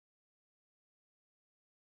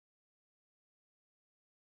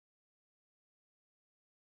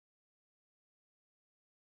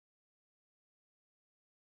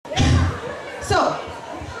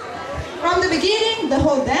beginning, the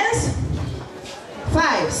whole dance.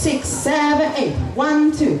 5, 6, 7, 8.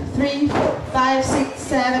 1, 2, 3, 4, 5, 6,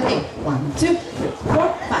 7, 8. 1, 2, 3,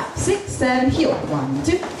 4, 5, 6, 7. Heel. 1,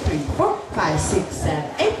 2, 3, 4, 5, 6,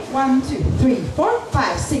 7, 8. 1, 2, 3, 4,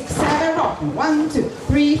 5, 6, 7. Rock. 1, 2,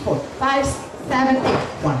 3, 4, 5, 7, 8.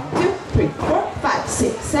 1, 2, 3, 4, 5,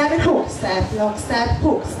 6, 7. Hook, step, lock, step,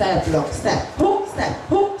 hook, step, lock, step, hook, step,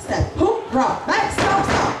 hook, step, hook, rock, back, stop,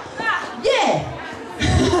 stop. Yeah.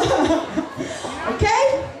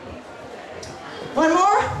 Okay. One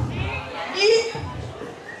more.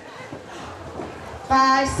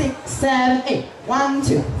 5, 6, 7, 8. 1,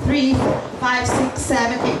 2, 3, 4, 5, 6,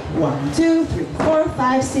 7, 8. 1, 2, 3, 4,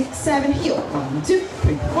 5, 6, 7. Heel. 1, 2,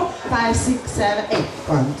 3, 4, 5, 6, 7, 8.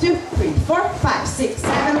 1, 2, 3, 4, 5, 6,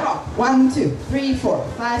 7. Rock. 1, 2, 3, 4,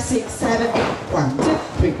 5, 6, 7, 8. 1, 2,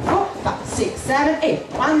 3, 4, 5, 6, 7, 8.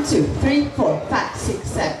 1, 2, 3, 4, 5, 6,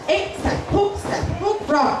 7, 8. Step, hook,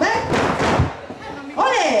 rock, back.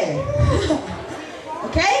 Ole!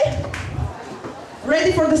 Okay?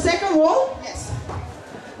 Ready for the second wall? Yes.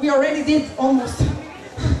 We already did almost.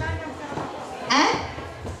 And?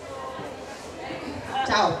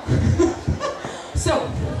 Ciao. So,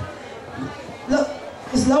 look,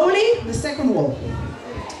 slowly, the second wall.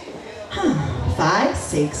 5,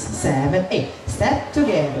 6, 7, 8. Step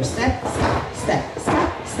together, step, stop, step,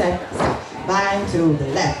 stop, step, stop. Bind to the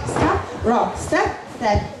left, stop, rock, step,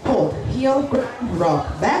 step, hold, heel,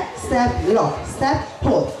 rock, back, step, lock, step,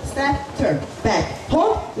 hold, step, turn, back,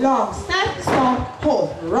 hold, long, step, stop, hold,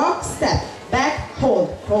 rock, step, back,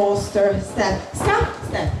 hold, coaster, step, stop,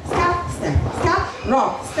 step, stop, step, stop,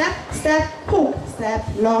 rock, step, step, hook, step,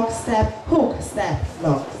 lock, step, hook, step,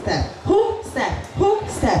 lock, step, hook,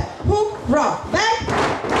 step, hook, rock, back.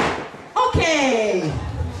 Okay.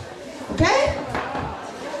 Okay?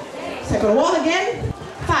 Second wall again.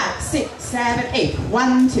 5, 6, 7, 8.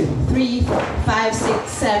 1, 2, 3, 4, 5,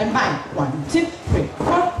 6, 7. Bind. 1, 2, 3,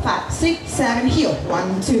 4, 5, 6, 7. Heel.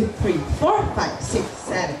 1, 2, 3, 4, 5, 6,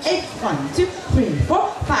 7, 8. 1, 2, 3,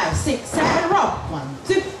 4, 5, 6, 7. Rock. 1,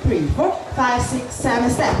 2, 3, 4, 5, 6, 7.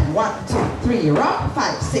 Step. 1, 2, 3. Rock.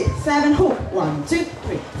 5, 6, 7. Hook. 1, 2,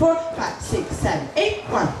 3, 4, 5, 6, 7, 8.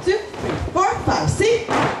 1, 2, 3, 4, 5, 6.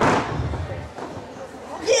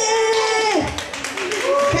 Yeah!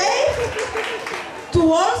 Okay? 2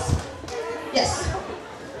 walls? Yes.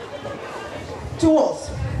 2 walls.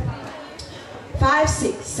 5,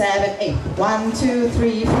 6, 7, 8. 1, 2,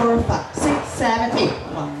 3, 4, 5, 6, 7, 8.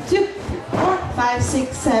 1, 2, 3, 4, 5,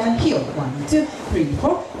 6, 7. Heel. 1, 2, 3,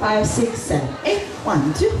 4, 5, 6, 7, 8.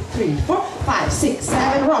 1, 2, 3, 4, 5, 6,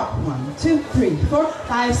 7. Rock. 1, 2, 3, 4,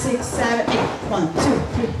 5, 6, 7, 8. 1, 2,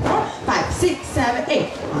 3, 4, 5, 6, 7, 8.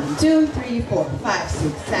 1, 2, 3, 4, 5,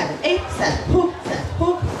 6, 7, 8. Step, hook, step,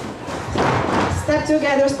 hook. Step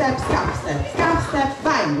together, step, step,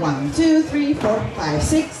 bind. 1, 2, 3, 4, 5,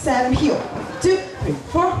 6, 7, heel. 2, 3,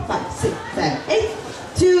 4, 5, 6, 7, 8.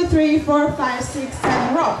 2, 3, 4, 5, 6,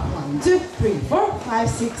 7, rock. 1, 2, 3, 4, 5,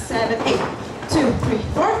 6, 7, 8. 2, 3,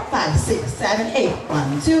 4, 5, 6, 7, 8.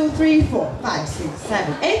 1, 2, 3, 4, 5, 6,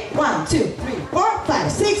 7, 8. 1, 2, 3, 4,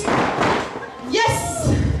 5, 6. Yes!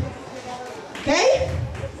 Okay?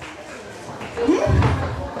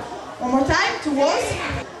 One more time, 2 walls.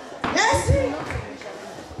 Yes?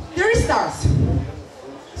 3 restarts.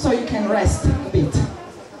 So you can rest a bit.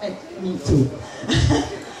 And me too.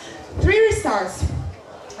 3 restarts.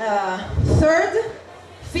 3rd,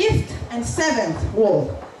 5th, and 7th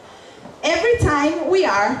wall. Every time we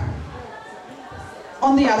are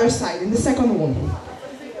on the other side, in the second wall.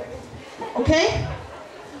 Okay?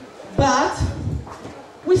 But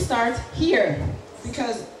we start here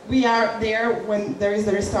because we are there when there is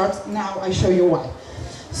the restart. Now I show you why.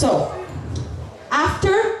 So,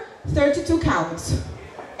 after 32 counts,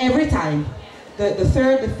 every time, the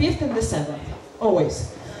 3rd, the 5th, and the 7th,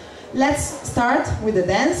 always. Let's start with the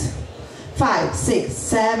dance. 5, 6,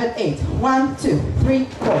 7, 8. 1, 2, 3,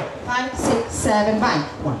 4, 5, 6, 7. Bind.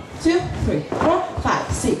 1, 2, 3, 4,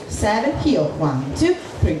 5, 6, 7. Heel. 1, 2,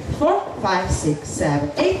 3, 4, 5, 6,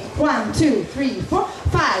 7, 8. 1, 2, 3, 4,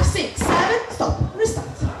 5, 6, 7. Stop. Restart.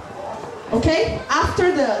 Okay?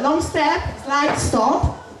 After the long step, slide,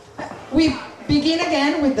 stop. We begin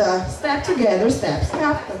again with the step together, step,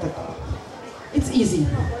 step. It's easy.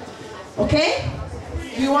 Okay?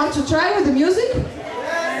 Do you want to try with the music?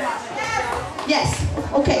 Yes.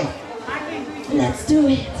 Okay. Let's do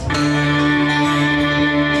it.